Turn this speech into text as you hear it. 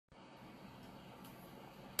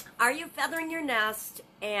Are you feathering your nest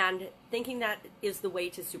and thinking that is the way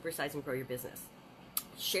to supersize and grow your business?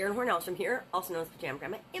 Sharon Hornell from here, also known as Pajama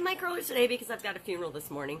Grandma, in my curlers today because I've got a funeral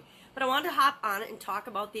this morning. But I wanted to hop on it and talk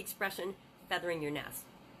about the expression feathering your nest.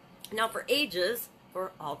 Now, for ages,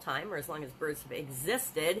 for all time, or as long as birds have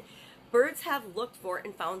existed, birds have looked for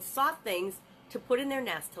and found soft things to put in their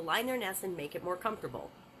nest, to line their nest and make it more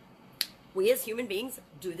comfortable. We as human beings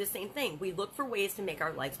do the same thing. We look for ways to make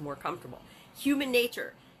our lives more comfortable. Human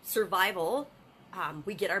nature, survival,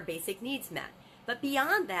 we get our basic needs met. But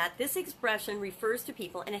beyond that, this expression refers to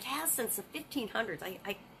people, and it has since the 1500s.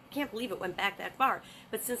 I can't believe it went back that far.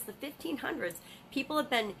 But since the 1500s, people have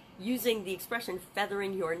been using the expression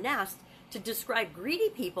feathering your nest to describe greedy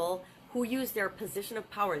people who use their position of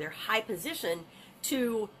power, their high position,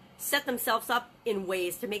 to set themselves up in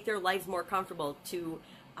ways to make their lives more comfortable, to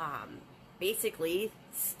basically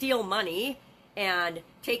steal money and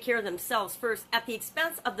take care of themselves first at the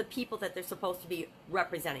expense of the people that they're supposed to be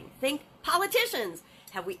representing. Think politicians.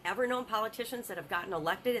 Have we ever known politicians that have gotten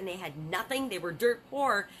elected and they had nothing? They were dirt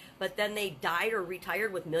poor, but then they died or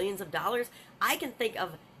retired with millions of dollars? I can think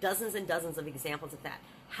of dozens and dozens of examples of that.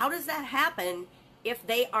 How does that happen if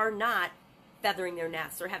they are not feathering their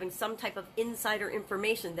nests or having some type of insider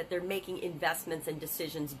information that they're making investments and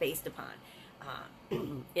decisions based upon?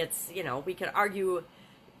 It's, we could argue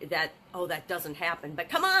that, that doesn't happen. But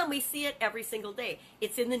come on, we see it every single day.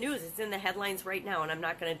 It's in the news. It's in the headlines right now, and I'm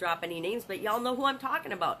not going to drop any names, but y'all know who I'm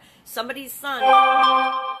talking about. Somebody's son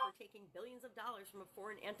for taking billions of dollars from a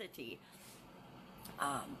foreign entity.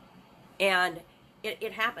 And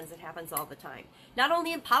it happens. It happens all the time. Not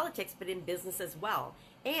only in politics, but in business as well.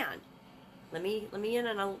 And let me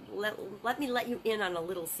let you in on a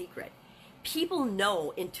little secret. People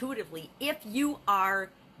know intuitively if you are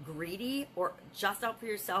greedy or just out for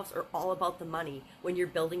yourselves or all about the money when you're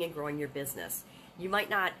building and growing your business. You might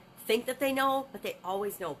not think that they know, but they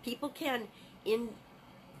always know. People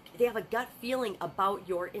they have a gut feeling about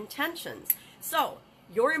your intentions. So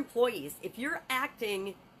your employees, if you're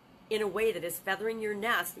acting in a way that is feathering your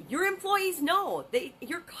nest, your employees know.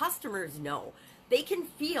 Your customers know. They can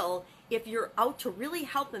feel if you're out to really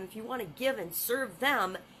help them, if you want to give and serve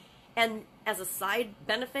them, and as a side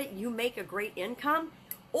benefit, you make a great income.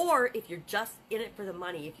 Or if you're just in it for the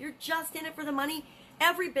money. If you're just in it for the money,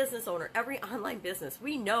 every business owner, every online business,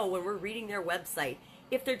 we know when we're reading their website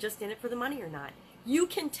if they're just in it for the money or not. You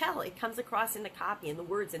can tell. It comes across in the copy, in the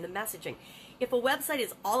words, in the messaging. If a website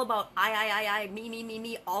is all about I,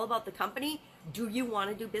 me, all about the company, do you want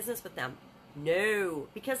to do business with them? No,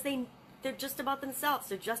 because they're just about themselves.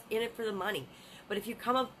 They're just in it for the money. But if you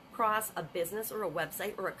come across a business or a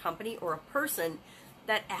website or a company or a person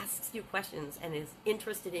that asks you questions and is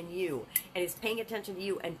interested in you and is paying attention to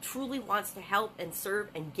you and truly wants to help and serve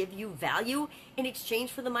and give you value in exchange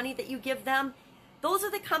for the money that you give them, those are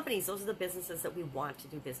the companies, those are the businesses that we want to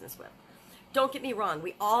do business with. Don't get me wrong,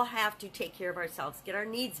 we all have to take care of ourselves, get our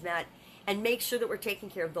needs met, and make sure that we're taking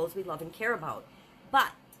care of those we love and care about.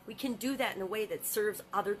 But we can do that in a way that serves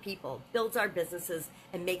other people, builds our businesses,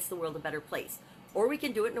 and makes the world a better place. Or we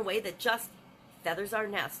can do it in a way that just feathers our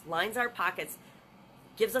nest, lines our pockets,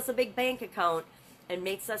 gives us a big bank account, and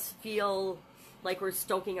makes us feel like we're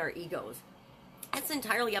stoking our egos. That's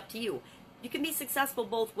entirely up to you. You can be successful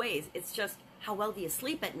both ways. It's just how well do you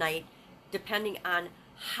sleep at night, depending on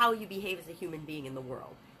how you behave as a human being in the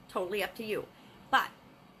world. Totally up to you. But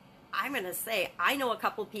I'm going to say, I know a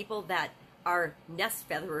couple people that are nest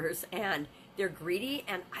featherers, and they're greedy,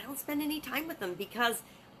 and I don't spend any time with them because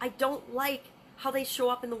I don't like how they show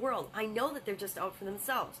up in the world. I know that they're just out for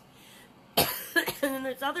themselves. And then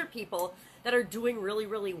there's other people that are doing really,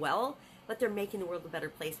 really well, but they're making the world a better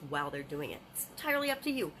place while they're doing it. It's entirely up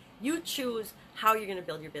to you. You choose how you're going to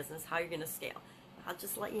build your business, how you're going to scale. I'll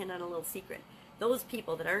just let you in on a little secret. Those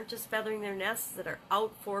people that aren't just feathering their nests, that are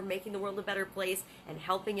out for making the world a better place and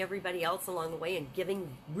helping everybody else along the way and giving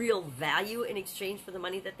real value in exchange for the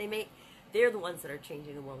money that they make, they're the ones that are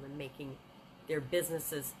changing the world and making their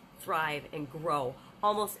businesses thrive and grow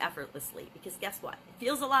almost effortlessly. Because guess what? It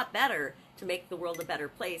feels a lot better to make the world a better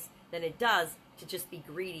place than it does to just be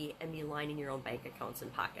greedy and be lining your own bank accounts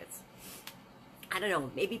and pockets. I don't know.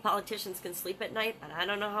 Maybe politicians can sleep at night, but I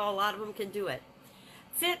don't know how a lot of them can do it.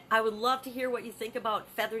 That's it. I would love to hear what you think about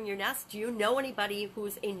feathering your nest. Do you know anybody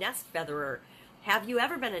who's a nest featherer? Have you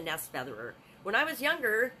ever been a nest featherer? When I was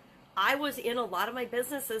younger, I was in a lot of my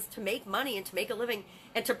businesses to make money and to make a living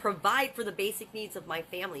and to provide for the basic needs of my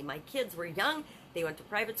family. My kids were young. They went to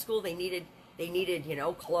private school. They needed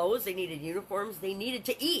clothes. They needed uniforms. They needed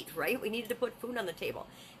to eat, right? We needed to put food on the table.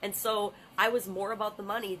 And so I was more about the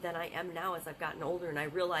money than I am now as I've gotten older. And I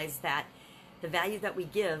realized that the value that we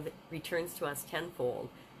give returns to us tenfold.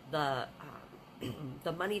 The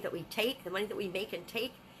the money that we take, the money that we make and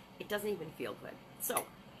take, it doesn't even feel good. So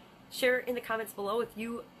share in the comments below if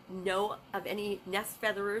you know of any nest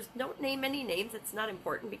featherers. Don't name any names. It's not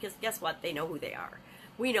important, because guess what? They know who they are.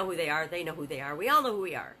 We know who they are. They know who they are. We all know who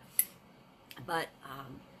we are. But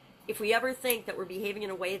if we ever think that we're behaving in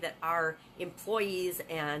a way that our employees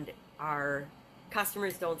and our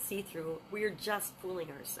customers don't see through, we're just fooling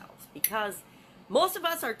ourselves, because most of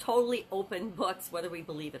us are totally open books, whether we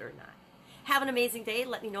believe it or not. Have an amazing day.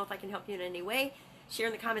 Let me know if I can help you in any way. Share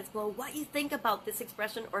in the comments below what you think about this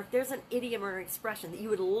expression, or if there's an idiom or expression that you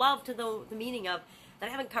would love to know the meaning of that I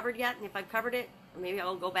haven't covered yet. And if I've covered it, maybe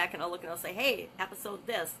I'll go back and I'll look and I'll say, hey, episode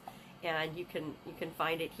this, and you can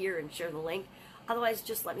find it here and share the link. Otherwise,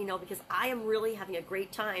 just let me know, because I am really having a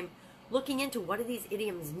great time looking into what do these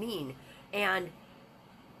idioms mean. And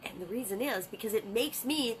the reason is because it makes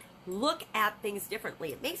me look at things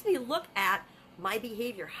differently. It makes me look at my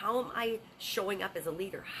behavior. How am I showing up as a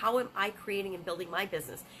leader? How am I creating and building my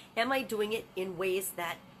business? Am I doing it in ways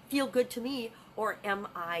that feel good to me, or am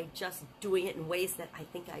I just doing it in ways that I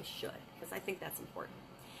think I should? Because I think that's important.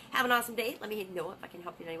 Have an awesome day. Let me know if I can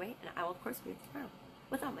help you in any way, and I will, of course, be with you tomorrow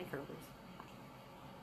without my curlers.